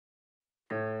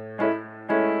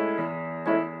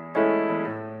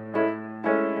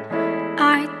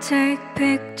take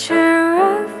picture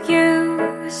of you,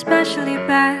 especially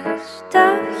best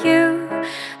of you.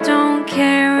 Don't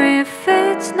care if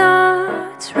it's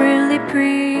not really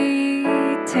pretty.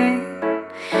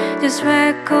 Just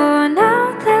record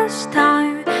now this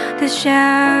time to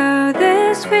share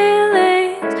these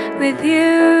feelings with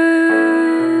you.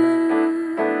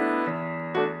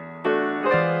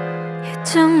 You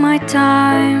took my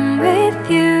time with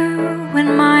you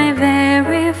when my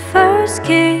very first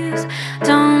kiss.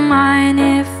 Don't mind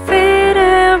if it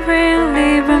ain't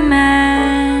really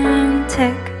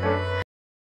romantic.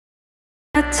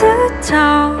 Head to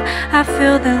toe, I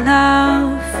feel the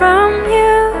love from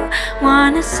you.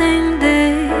 Wanna sing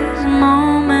this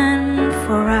moment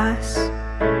for us.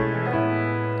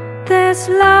 This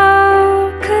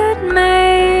love could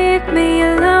make me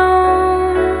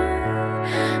alone,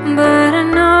 but I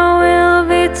know we'll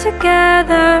be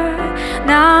together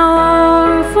now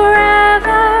or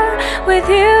forever. With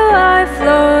you I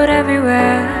float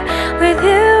everywhere. With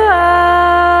you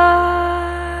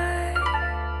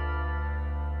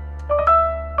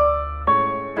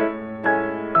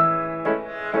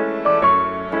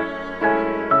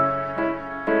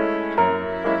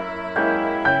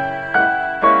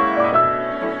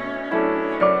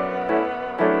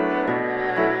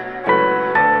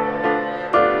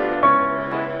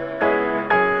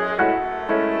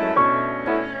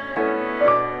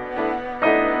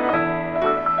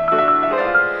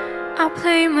I'll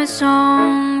play my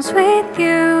songs with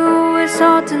you. It's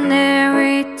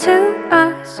ordinary to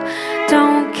us.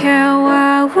 Don't care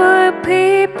what would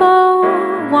people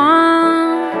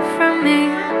want from me.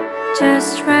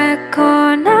 Just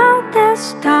record now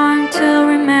this time to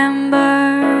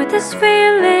remember these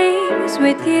feelings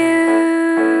with you.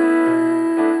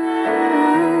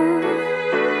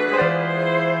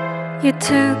 You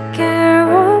took care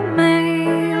of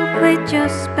me with your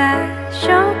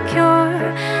special cure.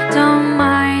 Don't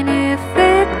mind if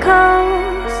it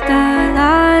costs a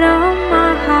lot on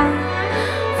my heart.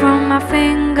 From my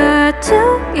finger to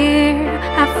ear,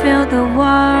 I feel the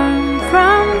warmth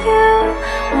from you.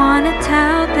 Wanna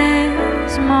tell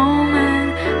this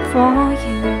moment for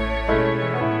you.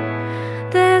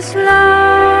 This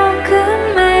love could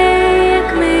make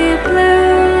me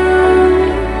blue,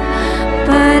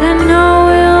 but I know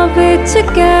we'll be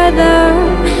together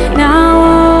now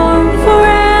or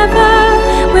forever.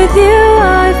 With you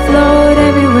I float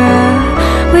everywhere.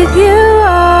 With you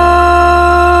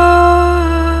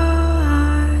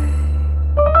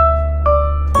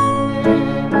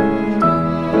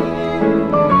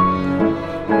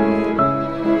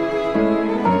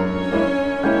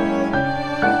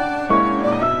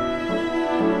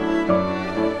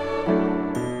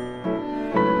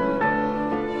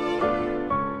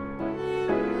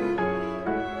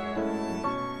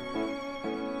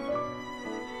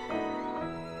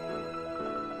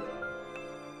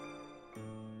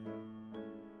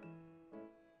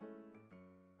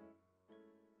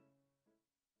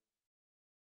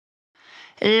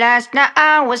Last night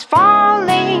I was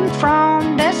falling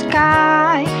from the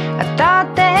sky. I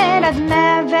thought that I'd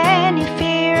never any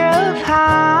fear of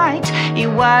heights. It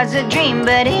was a dream,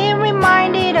 but it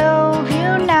reminded of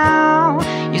you now.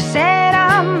 You said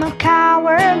I'm a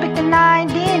coward, but then I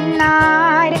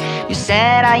denied. You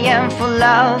said I am full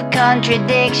of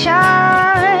contradictions.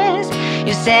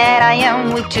 You said I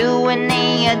am weak to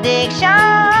any addictions.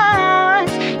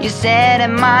 You said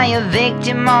am I a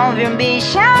victim of your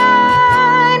ambition?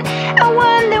 I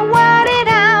wonder why did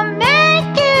I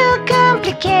make you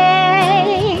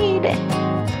complicate?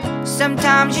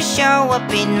 Sometimes you show up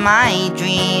in my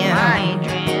dream.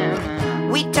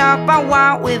 We talk about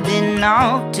what we've been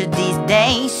up to these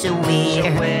days, so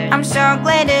weird. I'm so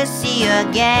glad to see you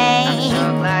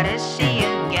again.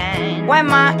 Why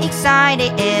am I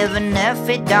excited even if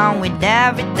we're done with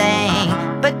everything?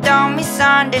 But don't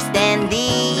misunderstand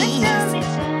these.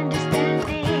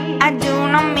 I do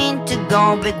not mean to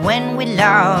go back when we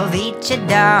love each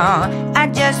other. I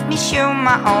just miss you,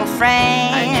 my old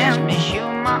friend.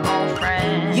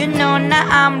 You know now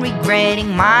I'm regretting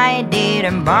my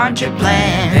didn't bunch of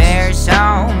plans. There's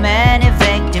so many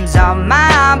victims of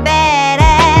my bad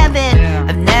habit.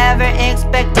 I've never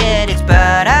expected it's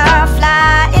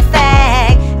butterfly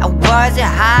effect. I wasn't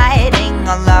hiding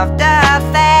all of the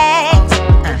facts.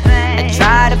 I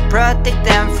try to protect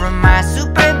them from my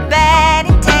super bad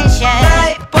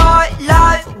intentions. Boy,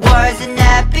 life wasn't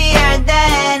happier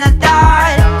than I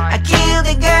thought. I killed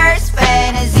a girl's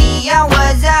fantasy. I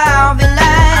was a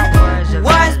villain.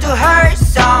 Wants to hurt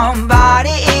somebody,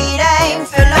 it ain't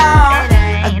for long.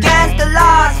 Against the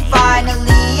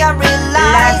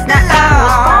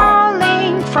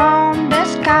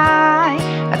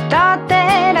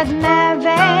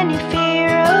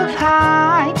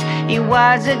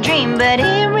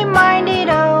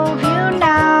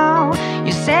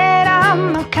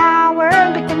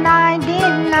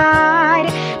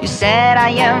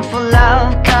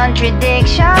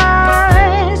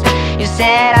contradictions. You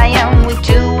said I am weak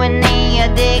to any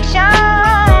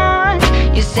addictions.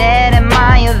 You said am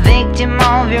I a victim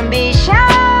of your ambition?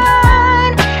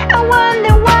 I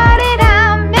wonder why did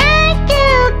I make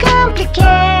you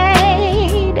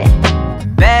complicated?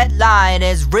 Bad light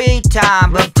is real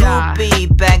time, but to be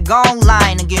back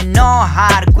online and you know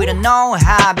how to quit a no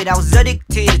habit. I was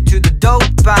addicted to the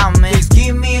dopamine. Please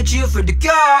give me a chill for the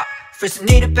cure. First I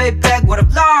need to pay back what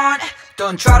I've learned.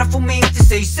 Don't try to fool me if you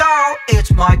say so.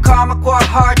 It's my karma, quite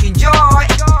hard to enjoy.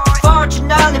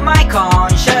 Fortunately my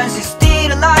conscience is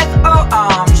still alive. Oh,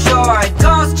 I'm sure it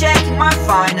goes checking my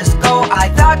finest score. I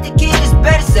thought the kid is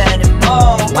better said it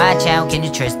more. Watch out, can you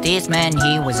trust this man?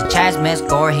 He was a chess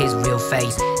mask or his real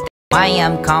face. I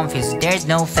am confused, there's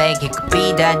no fake. He could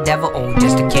be that devil or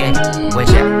just a kid.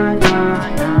 Whichever.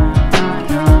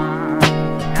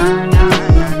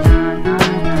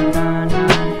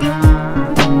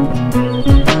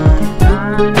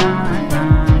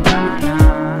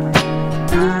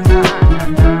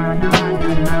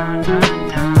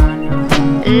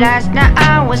 Last night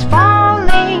I was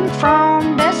falling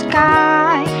from the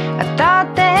sky. I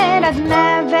thought that I'd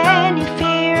never any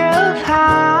fear of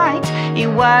heights. It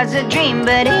was a dream,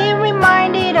 but it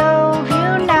reminded of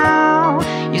you now.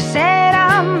 You said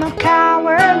I'm a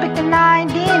coward, but then I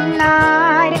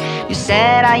denied. You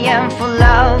said I am full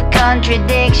of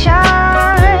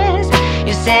contradictions.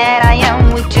 You said I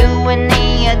am weak to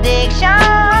any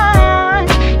addictions.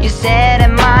 You said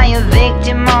am I a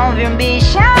victim of your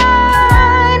ambition?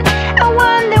 I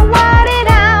wonder why did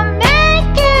I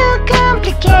make you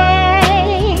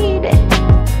complicated?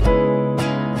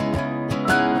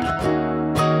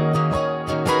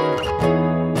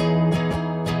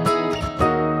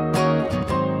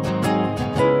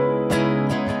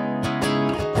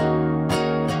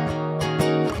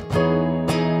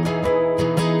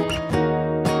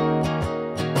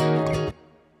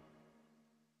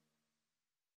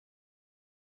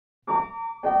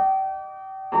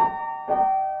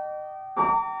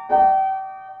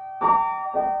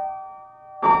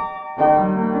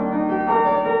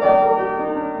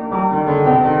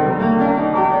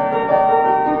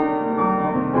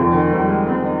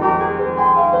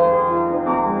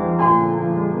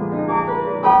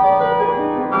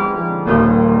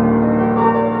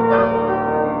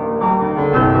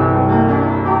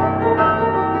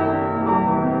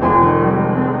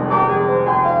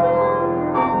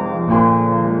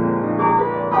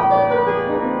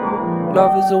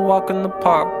 Love is a walk in the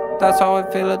park, that's how I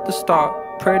feel at the start.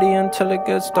 Pretty until it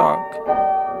gets dark.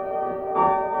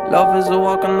 Love is a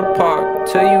walk in the park,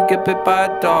 till you get bit by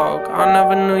a dog. I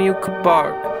never knew you could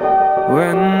bark.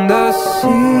 When the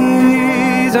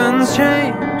seasons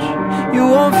change, you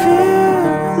won't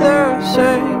feel the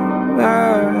same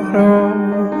at all.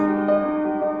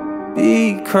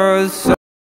 Because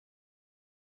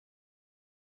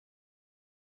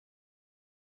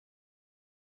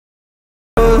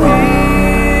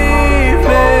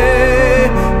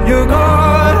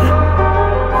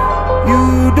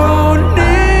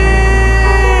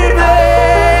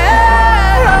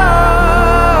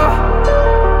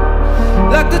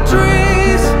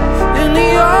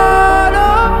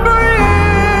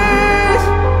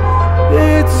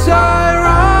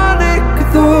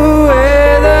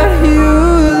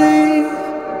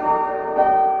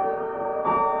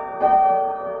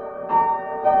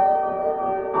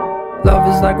love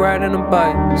is like riding a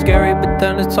bike, scary but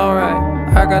then it's alright.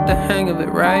 I got the hang of it,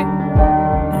 right?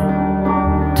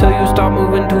 Till you start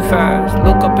moving too fast,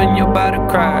 look up and you're about to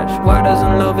crash. Why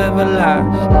doesn't love ever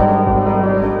last?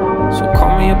 So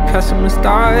call me a pessimist,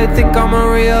 I think I'm a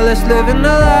realist living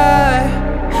a lie.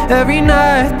 Every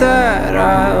night that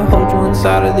I hold you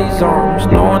inside of these arms,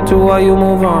 no one to why you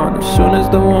move on as soon as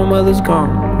the warm weather's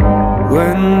gone.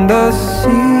 When the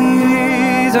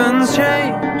seasons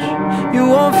change, you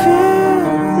won't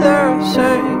feel the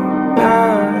same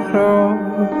at all.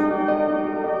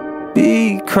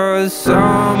 Because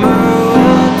summer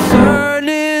will turn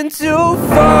into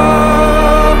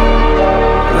fall,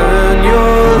 and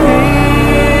you'll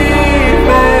leave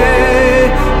me.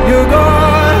 You're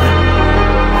gone,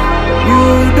 you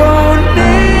don't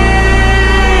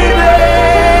need me.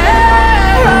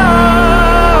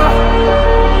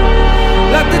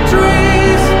 Like the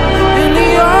trees in the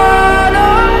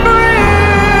autumn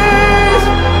breeze,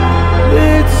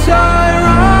 it's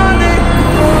ironic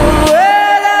the way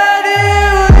that you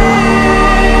leave.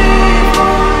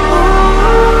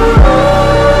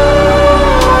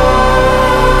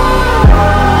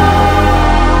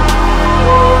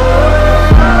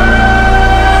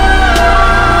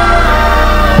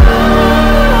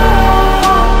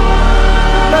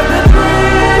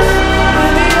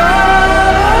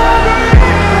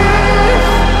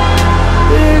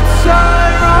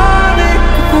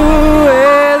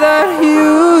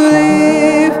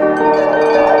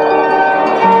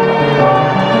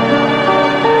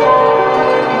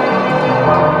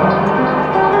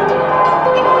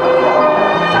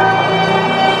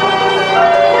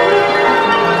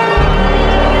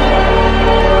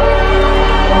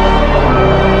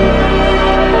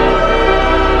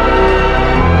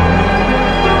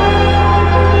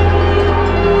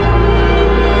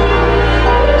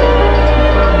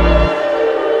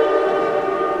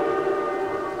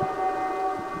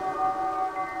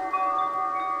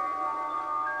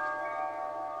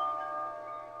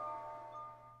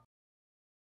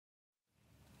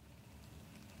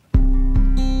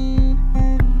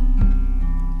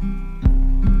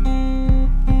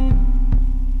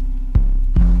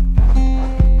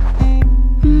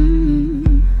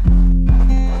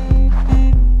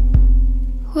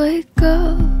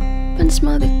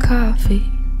 smell the coffee.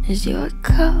 Is your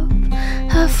cup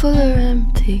half full or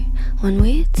empty? When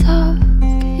we talk,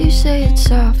 you say it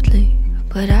softly,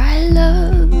 but I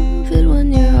love it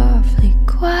when you're awfully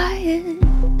quiet.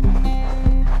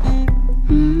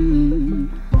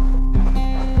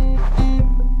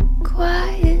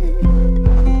 Quiet.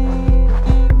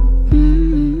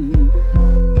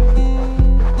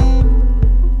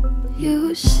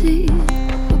 You see,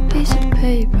 a piece of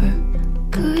paper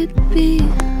could be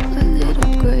a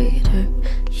little greater.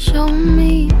 Show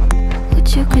me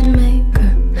what you could make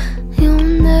her. You'll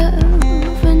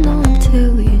never know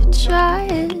until you try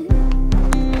it.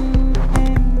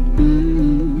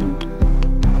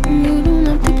 You don't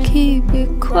have to keep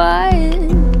it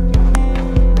quiet.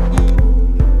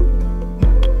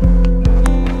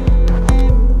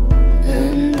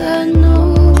 And I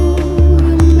know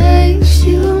it makes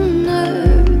you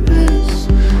nervous,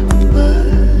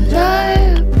 but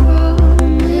I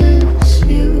promise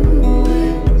you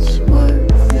it's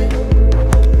worth it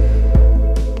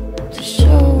to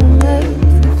show 'em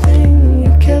everything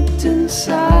you kept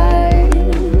inside.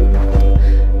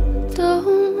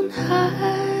 Don't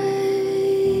hide,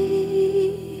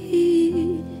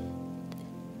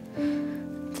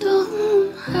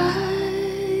 don't hide.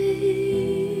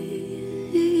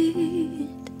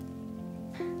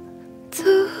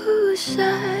 Too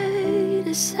shy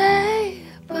to say,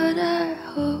 but I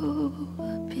hope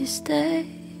you stay.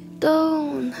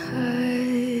 Don't hide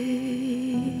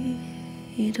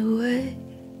away.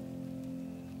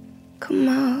 Come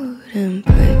out and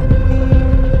play.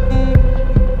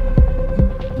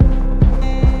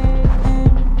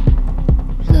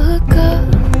 Look up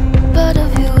out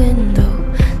of your window,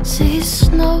 see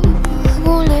snow,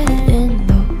 won't let it in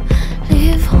though.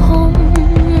 Leave home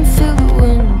and fill the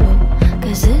window,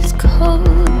 'cause it's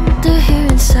colder here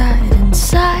inside in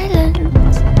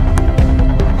silence.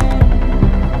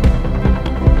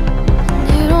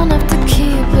 You don't have to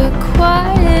keep it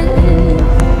quiet.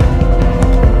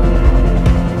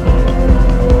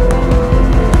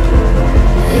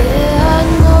 Yeah, I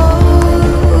know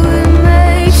it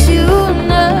makes you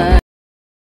nervous.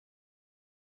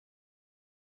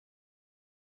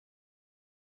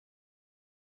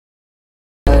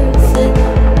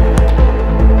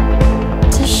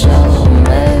 To show 'em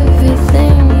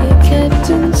everything you kept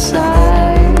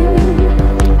inside.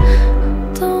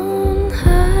 Don't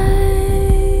hide,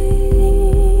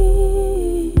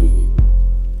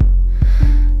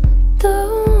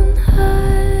 don't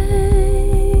hide.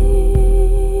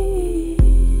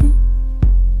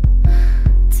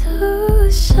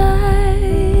 Too shy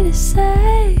to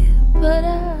say, but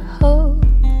I hope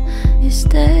you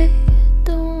stay.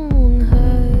 Don't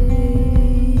hide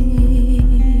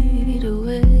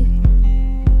away.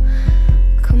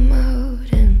 Come out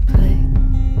and play.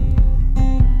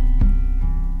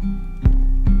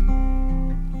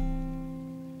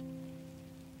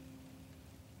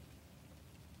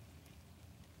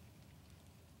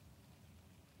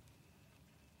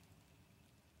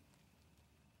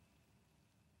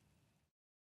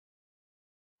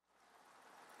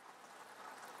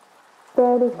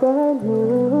 Better than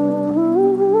you,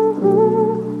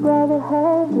 rather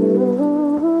have you.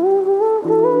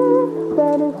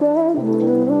 Better than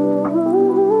you,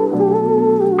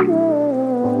 yeah.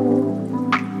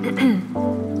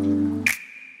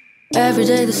 Every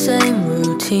day the same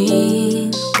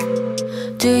routine.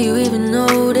 Do you even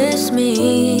notice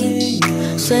me?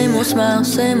 Same old smile,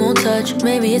 same old touch.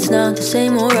 Maybe it's not the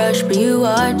same old rush, but you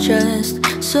are just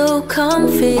so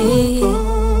comfy.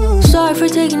 Sorry for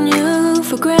taking you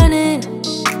for granted.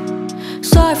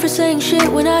 Sorry for saying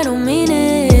shit when I don't mean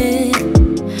it.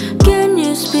 Getting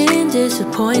used to being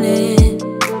disappointed,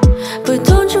 but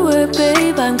don't you worry,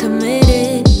 babe, I'm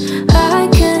committed. I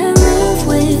can't live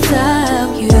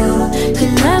without you.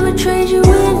 Could never trade you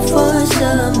in for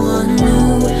someone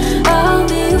new. I'll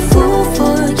be a fool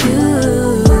for you,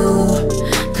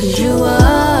 'cause you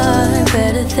are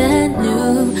better than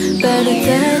new, better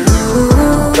than new.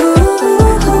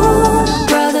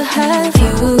 Rather have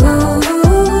you,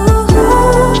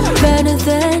 better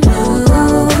than you,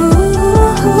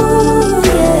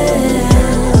 yeah.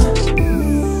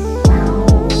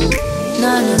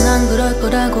 나는 안 그럴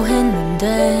거라고 했는데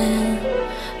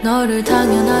너를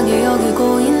당연하게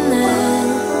여기고 있네.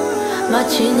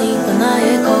 마치 네가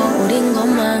나의 거울인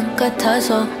것만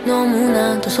같아서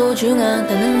너무나도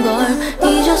소중하다는 걸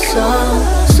잊었어.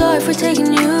 Sorry for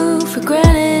taking you for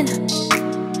granted.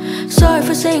 Sorry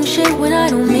for saying shit when I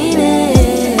don't mean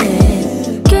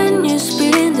it. Getting used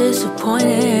to being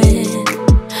disappointed,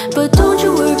 but don't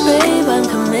you worry, babe, I'm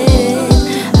committed.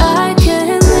 I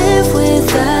can't live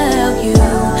without you.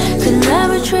 Could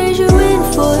never trade you in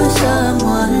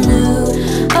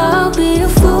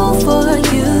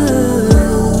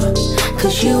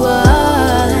 'Cause you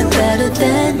are better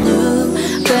than new,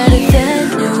 better than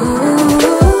new.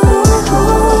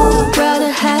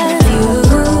 Rather have you,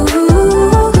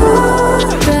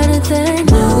 better than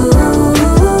new,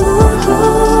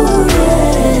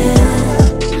 yeah.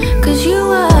 'Cause you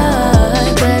are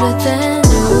better than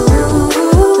new.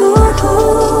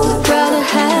 Rather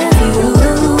have you,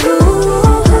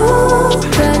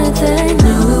 better than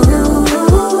new,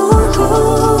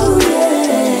 yeah.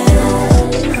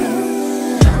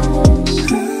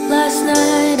 Last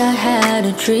night I had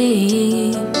a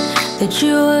dream that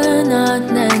you were not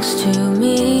next to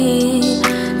me.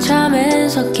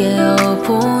 잠에서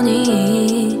깨어보니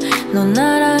넌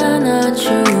날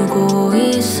안아주고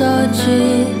있었지.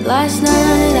 Last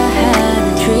night I had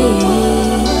a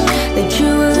dream that you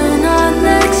were not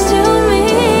next to me.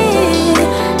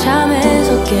 잠에서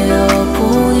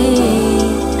깨어보니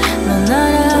넌 날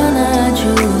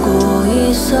안아주고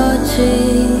있었지.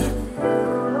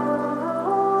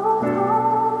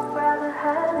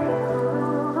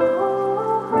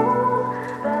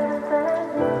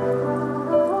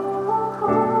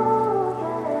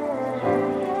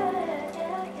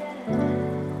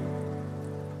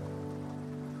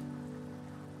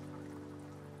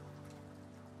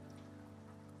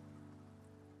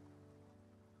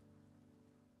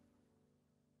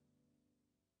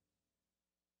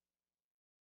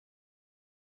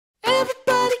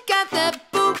 Everybody got that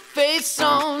boo face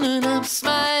on, and I'm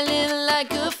smiling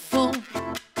like a fool.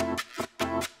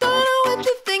 Don't know what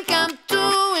you think I'm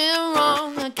doing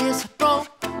wrong. I guess I broke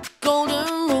the golden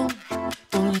rule.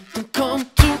 Don't let them come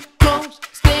too close.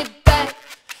 Stay back,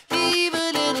 leave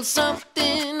a little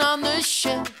something on the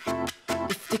shelf.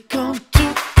 If they come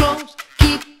too close,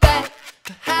 keep back.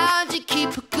 But how'd you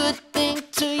keep a good thing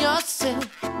to yourself?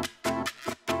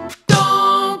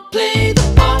 Don't play the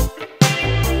ball.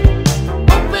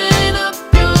 Open up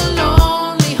your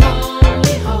lonely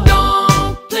heart.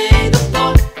 Don't play the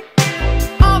ball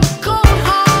of a cold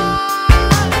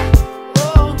heart.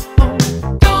 Oh, oh.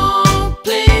 Don't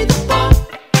play the ball.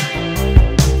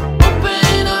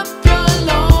 Open up your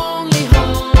lonely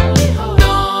heart.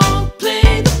 Don't play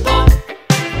the ball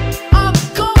of a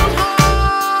cold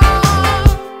heart.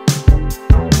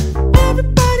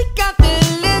 Everybody got their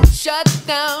lips shut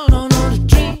down on all the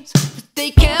dreams that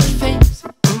they can't face.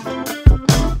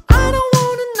 I don't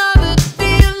want another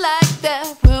deal like that,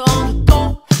 where all the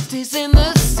gold stays in the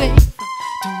safe.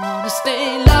 Don't wanna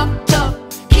stay locked up,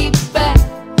 keep back,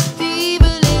 leave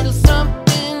a little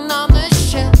something on the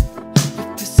shelf.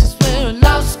 If this is where a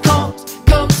lost cause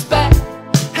comes back,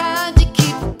 how'd you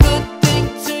keep a good thing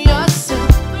to yourself?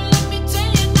 Well, let me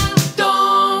tell you now,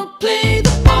 don't play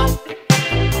the ball.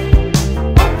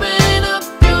 Open up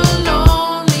your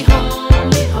lonely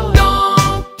heart.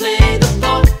 Don't play the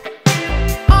ball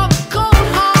of a cold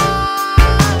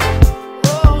heart.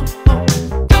 Oh, oh.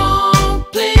 Don't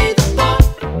play the ball.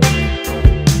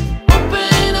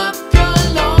 Open up your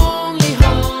lonely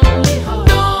heart.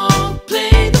 Don't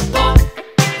play the ball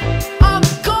of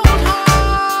a cold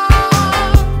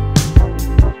heart.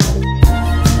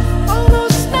 All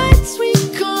those nights we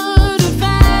could have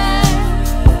had,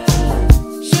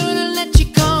 should've let you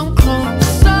come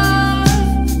closer.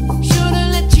 Should've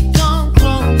let you come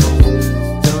close.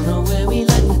 Don't know where we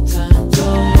let the time go.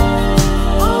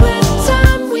 All that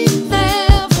time we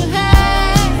never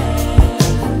had.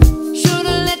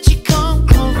 Should've let you come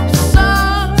closer.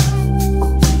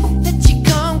 Let you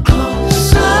come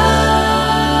closer.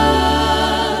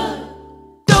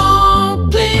 Don't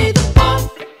play the ball.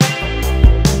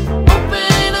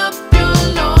 Open up your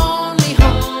lonely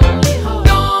heart.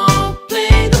 Don't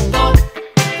play the ball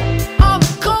of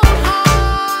a cold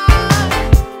heart.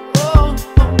 Oh,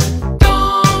 oh.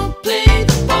 Don't play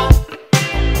the ball.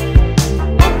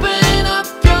 Open up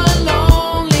your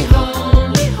lonely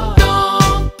heart.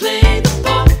 Don't play the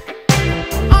ball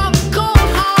of a cold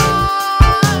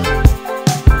heart.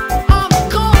 Of a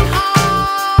cold heart.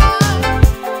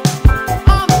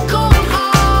 Of a cold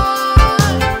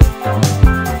heart.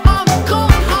 Of a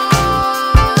cold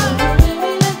heart.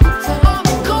 Baby, let the time of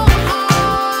a cold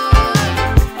heart.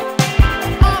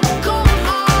 Of a cold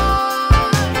heart.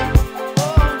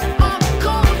 Of a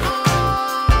cold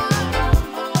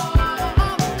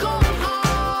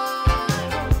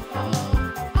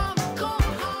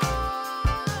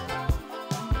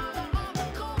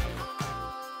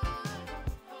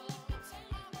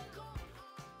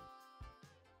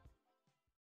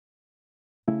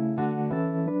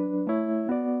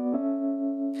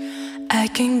I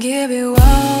can give you all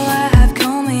I have,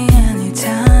 call me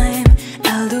anytime.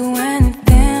 I'll do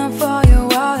anything for you,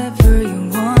 whatever you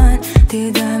want.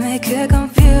 Did I make you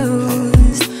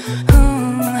confused?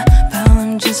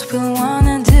 this we'll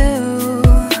wanna do.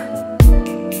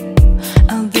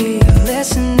 I'll be your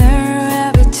listener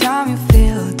every time you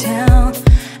feel down.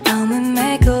 I'll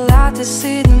make a lot to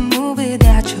see the movie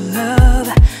that you love.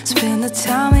 Spend the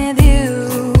time with you,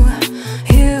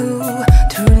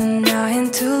 through the night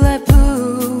into light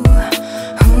blue.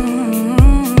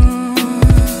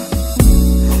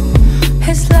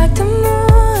 It's like the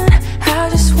moon, I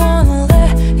just wanna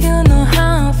let you know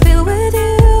how I feel with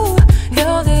you.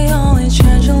 You're the only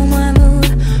change on my mood,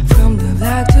 from the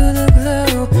black to the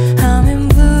blue. I'm in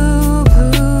blue,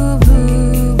 blue,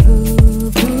 blue,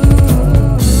 blue, blue.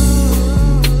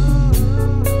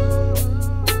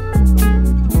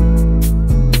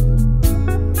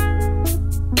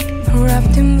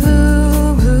 Wrapped in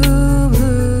blue, blue,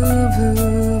 blue,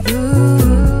 blue, blue.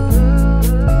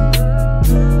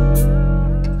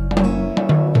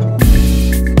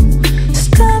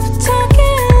 Stop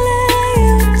talking, lay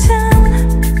you down.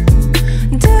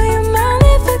 Do you mind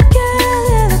if I get a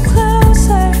little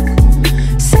closer?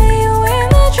 Say you ain't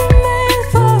what you made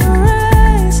for a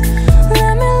rise.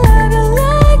 Let me love you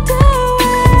like the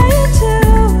way you do.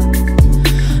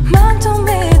 Mom told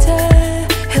me that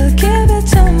he'll give it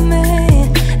to me,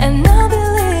 and I'll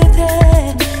believe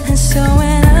that. And so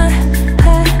when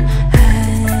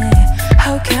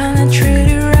how can I treat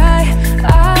you right?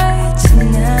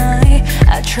 Tonight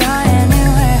I try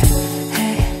anyway.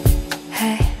 Hey,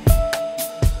 hey.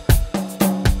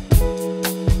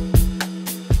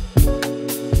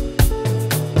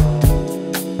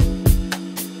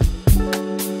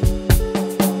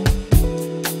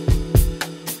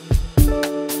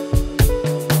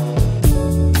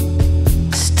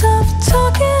 Stop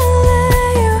talking,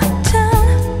 lay you down.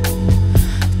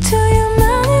 Do you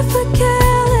mind if I get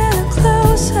a little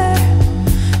closer?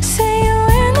 Say you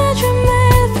ain't what you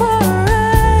made for a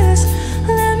rise.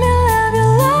 Let me love you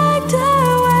like the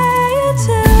way you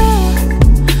do.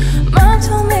 Mom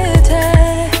told me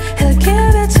that he'll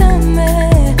give it to me,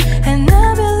 and I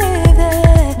believe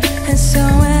that. And so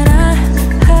when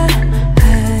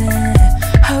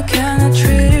how can I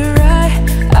treat you right?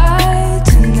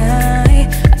 Tonight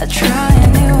I try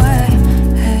anyway.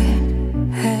 Hey,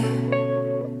 hey.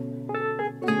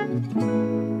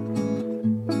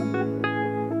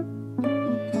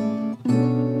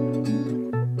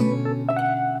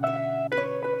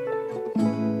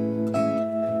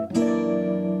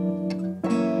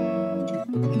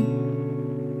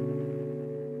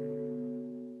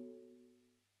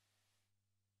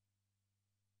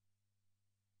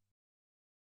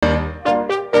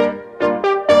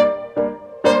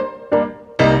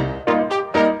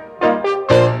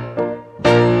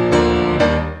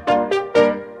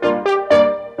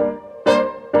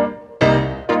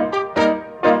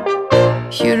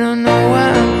 You don't know why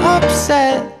I'm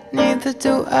upset, neither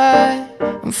do I.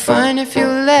 I'm fine if you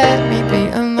let me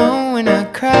be alone when I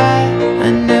cry.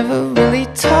 I never really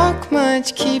talk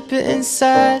much, keep it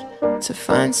inside. To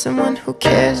find someone who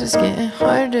cares is getting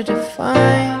harder to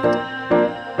find.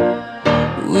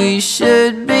 We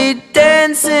should be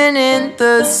dancing in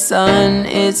the sun.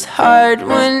 It's hard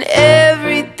when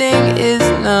everything is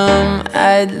numb.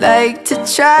 I'd like to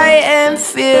try and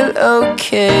feel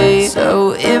okay.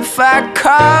 So if I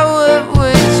call, what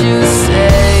would you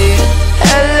say?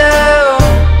 Hello,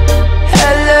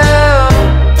 hello,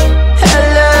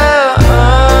 hello,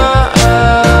 oh,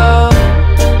 oh.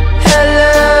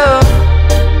 Hello,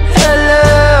 hello,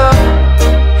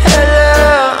 hello,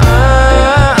 oh,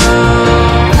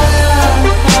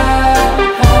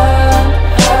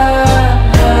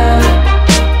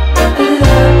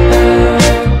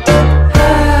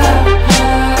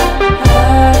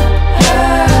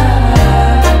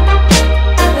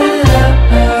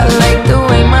 I like the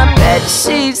way my bed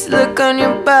sheets look on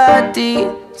your body,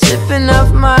 sipping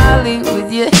off Molly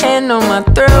with your hand on my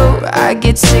throat. I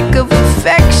get sick of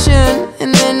affection,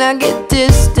 and then I get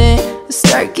distant. I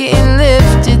start getting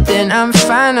lifted, then I'm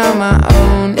fine on my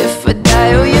own. If I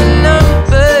dial your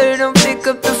number, don't pick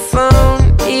up the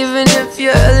phone. Even if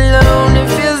you're alone, it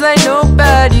feels like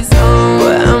nobody's home.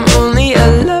 But I'm only a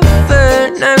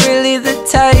lover, not really the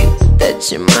type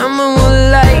that your mama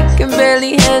will like. Can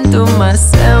barely handle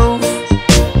myself.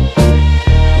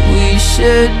 We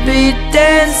should be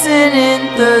dancing in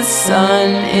the sun.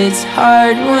 It's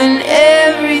hard when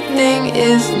everything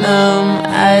is numb.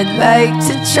 I'd like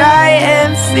to try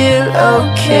and feel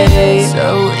okay.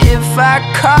 So if I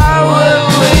call, what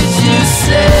would you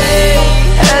say?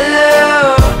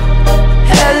 Hello,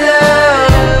 hello,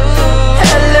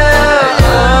 hello,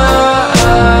 oh,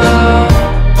 oh.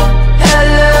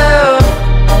 Hello,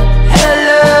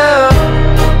 hello,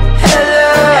 hello,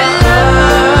 hello,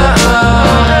 oh,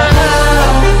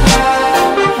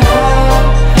 oh.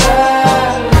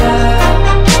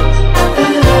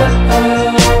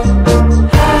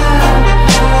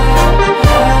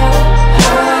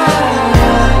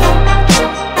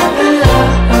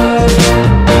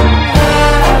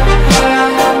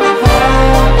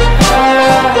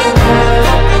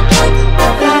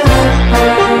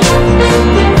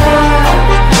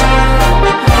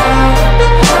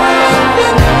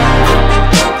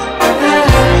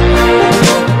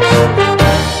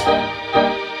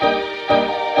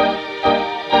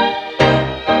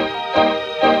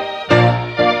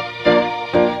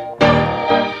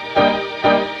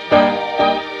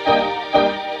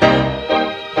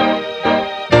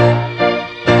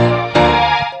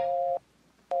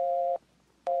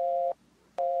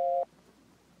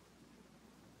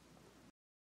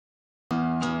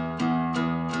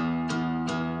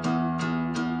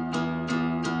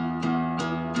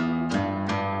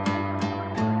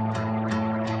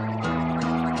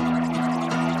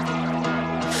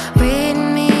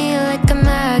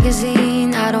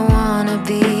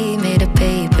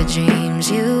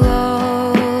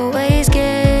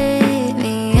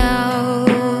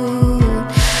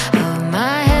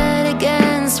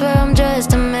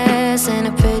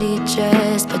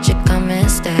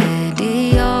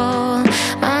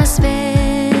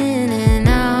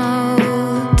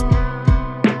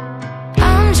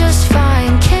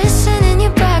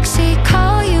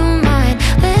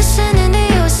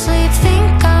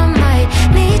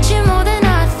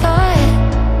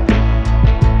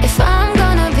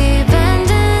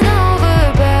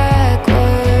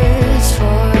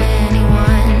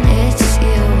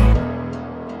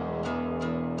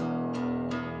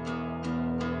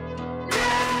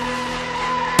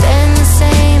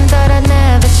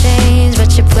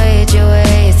 played your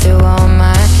way through all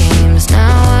my games.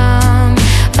 Now I'm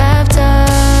wrapped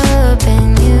up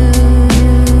in you.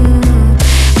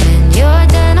 And your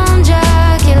denim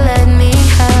jacket let me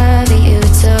have it. You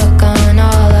took on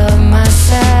all of my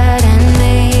sad and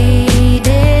made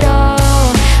it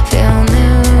all feel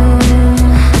new.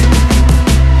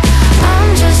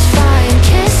 I'm just fine,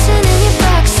 kissing in your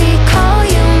backseat, call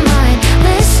you mine,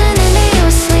 listening to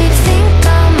you sleep, think I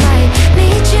might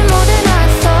need you more than I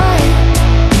thought.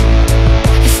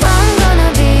 If I'm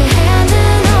gonna be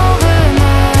handing over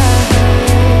my hurt,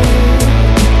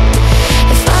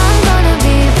 if I'm gonna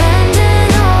be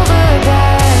bending over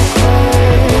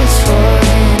backwards for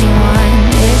anyone,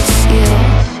 it's you.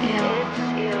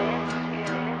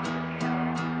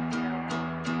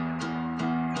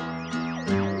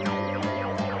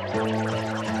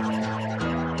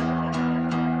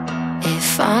 If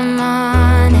I'm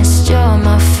honest, you're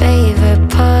my favorite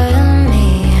part of me,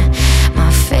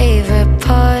 my favorite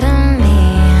part of me.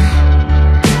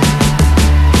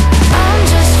 I'm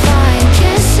just fine,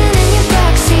 kissing in your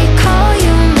backseat, call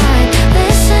you mine,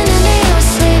 listening to you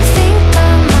sleep, think I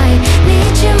might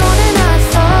need you more than I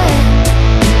thought.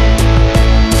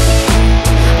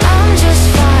 I'm just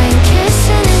fine,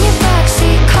 kissing in your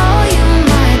backseat, call you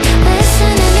mine,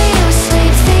 listening to you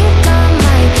sleep, think I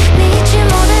might need you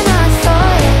more than I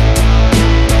thought.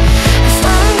 If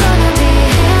I'm gonna be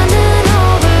handing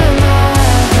over my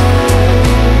hurt,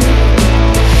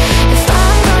 if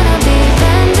I'm gonna be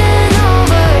bending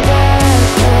over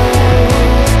backwards,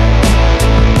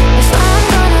 if I'm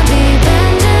gonna be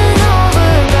bending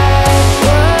over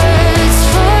backwards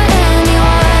for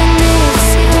anyone, it's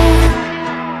you.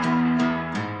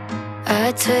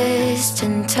 I twist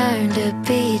and turn to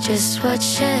be just what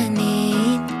you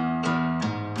need,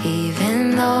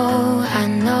 even though I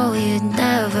know you'd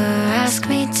never ask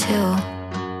me to.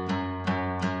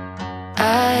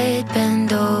 I'd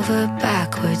bend over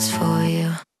backwards for you.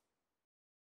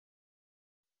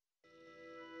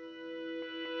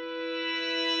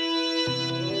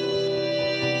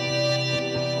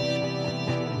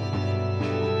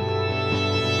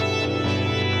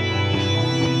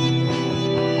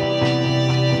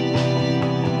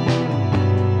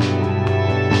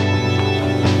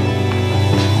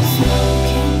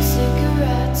 Smoking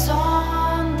cigarettes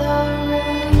on the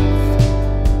roof.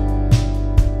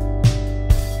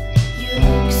 You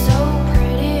look so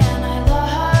pretty and I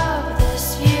love this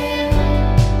view.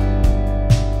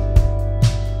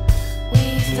 We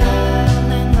fell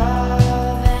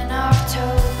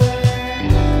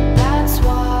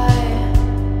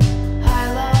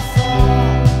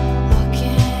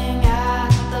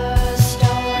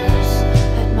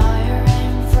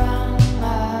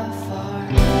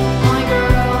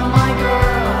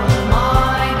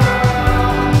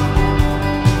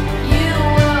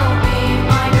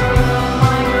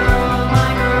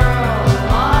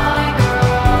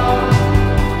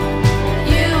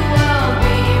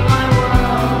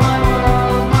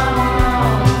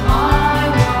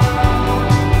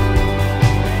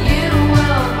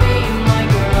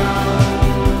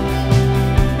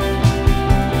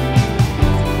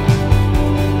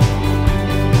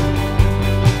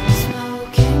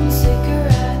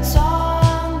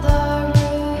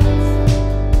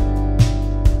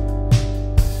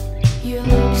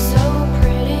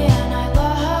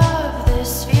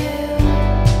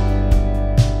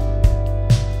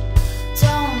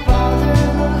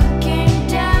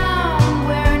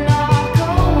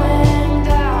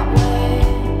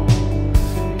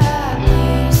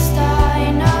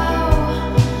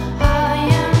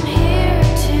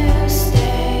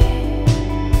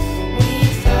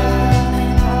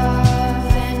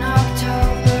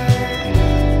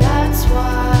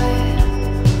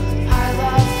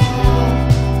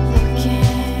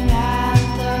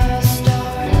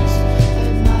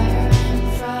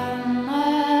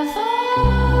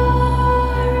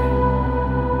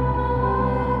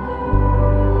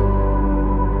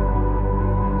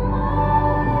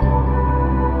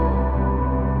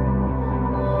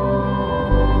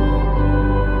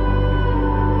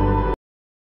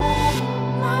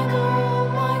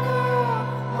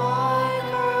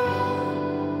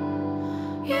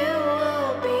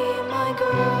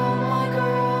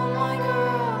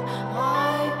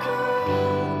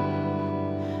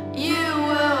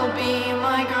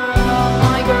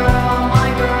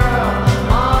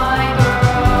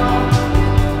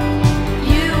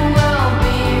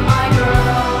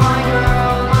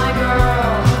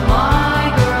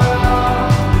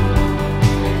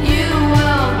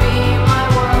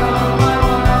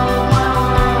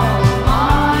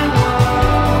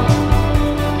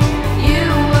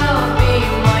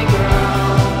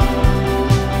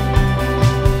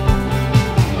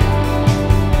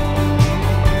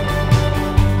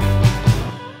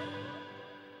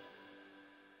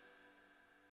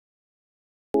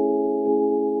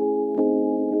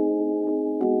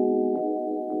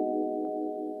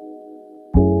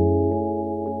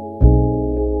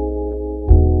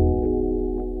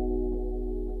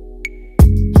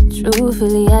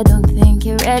truthfully, I don't think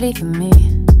you're ready for me.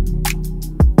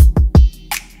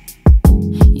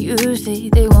 Usually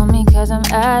they want me cause I'm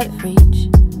out of reach.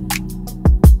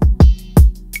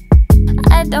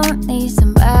 I don't need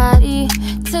somebody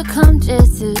to come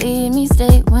just to leave me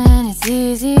stay when it's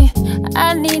easy.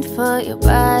 I need for your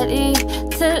body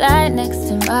to lie next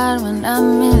to mine when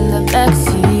I'm in the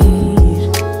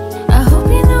backseat. I hope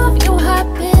you know if you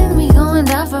hop in, we going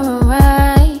down for a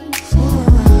ride.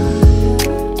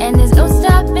 And there's no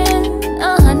stopping,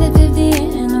 150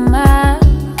 in a mile.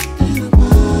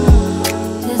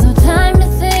 There's no time to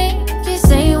think, you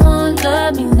say you won't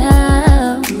love me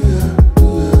now,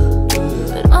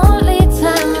 but only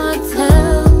time will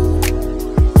tell.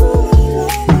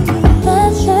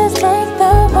 Let's just take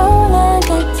the roll and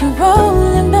get to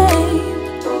rolling, babe.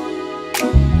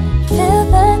 Fill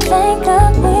the tank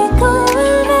up, we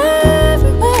going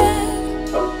everywhere.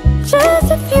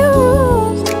 Just a few,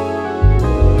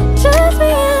 just me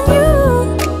and you.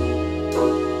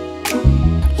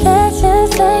 Let's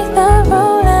just take the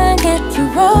roll and get to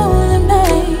rolling,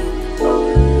 babe.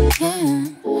 Yeah,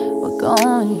 we're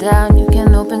going down, you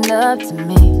can open up to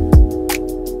me.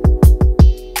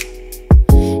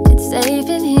 It's safe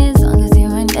in here as long as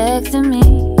you're next to me.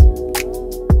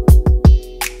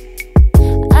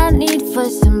 I need for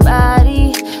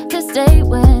somebody to stay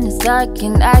when it's dark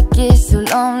and I get so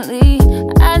lonely.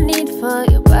 I need for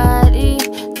your body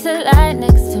to lie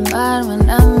next to mine when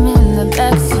I'm in the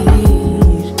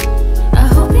backseat. I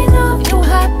hope you know if you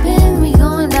hop in, we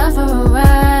going down for a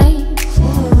ride.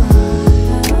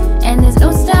 And there's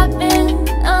no stopping,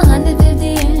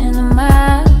 150 in a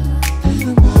mile.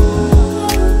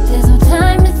 There's no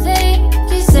time to think,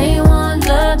 you say you won't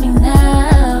love me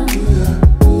now,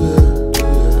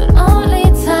 but only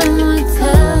time will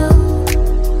tell.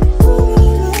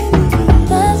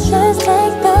 Let's just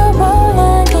take the roll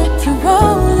and get to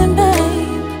rolling,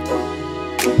 babe.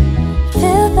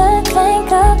 Fill the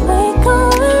tank up, we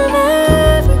going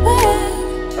everywhere.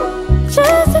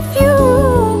 Just a few,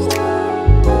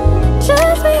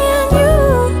 just me and you.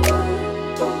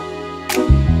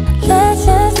 Let's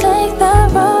just take the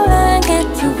roll and get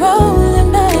to rolling,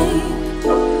 babe.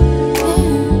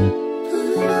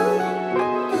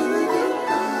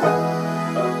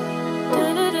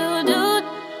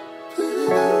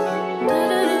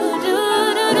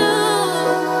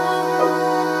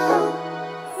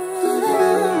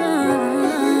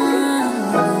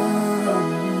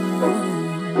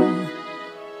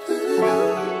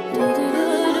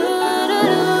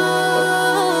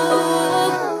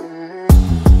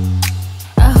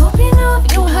 I hope you know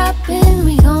if you hop in,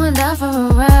 we going down for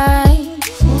a ride.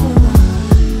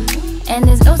 And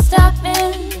there's no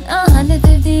stopping,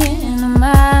 150 in a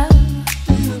mile.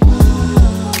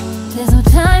 There's no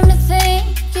time to think,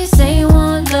 you say you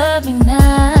won't love me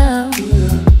now,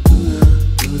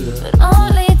 but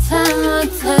only time will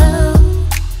tell.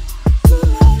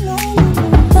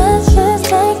 Let's just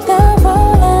take the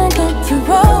roll and get to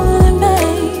rolling,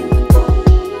 babe.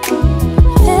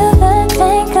 Fill the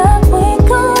tank up, we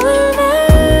going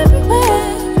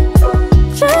everywhere.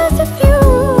 Just a few,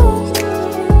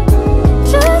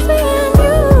 just me and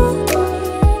you.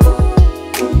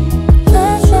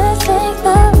 Let's just take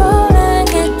the roll and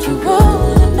get to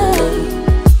rolling, babe.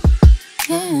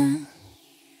 Yeah.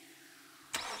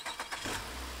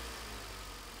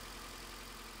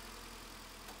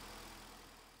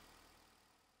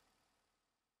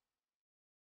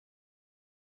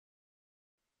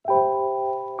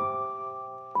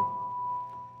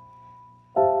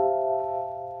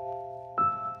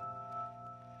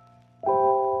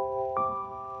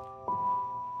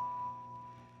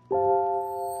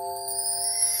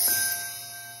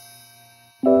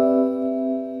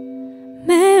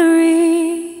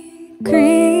 Merry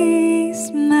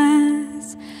Christmas.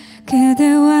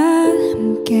 그대와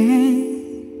함께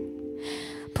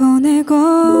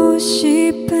보내고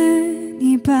싶은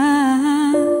이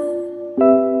밤.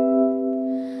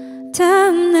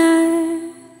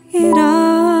 다음날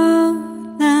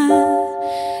일어나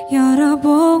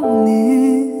열어보는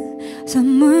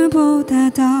선물보다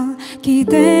더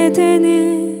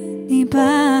기대되는 이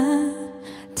밤.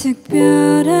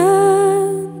 특별한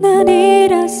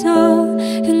날이라서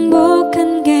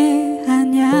행복한 게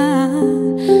아냐,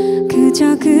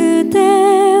 그저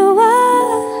그대와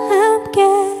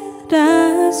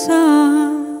함께라서.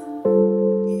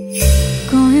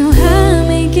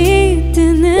 고요함에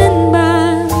깃드는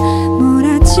밤,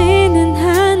 몰아치는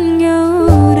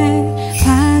한겨울의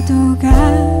파도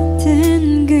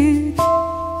같은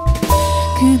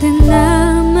그대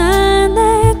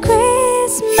나만의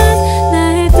크리스마스,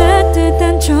 나의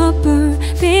따뜻한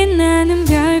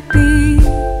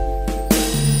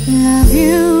Love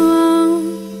you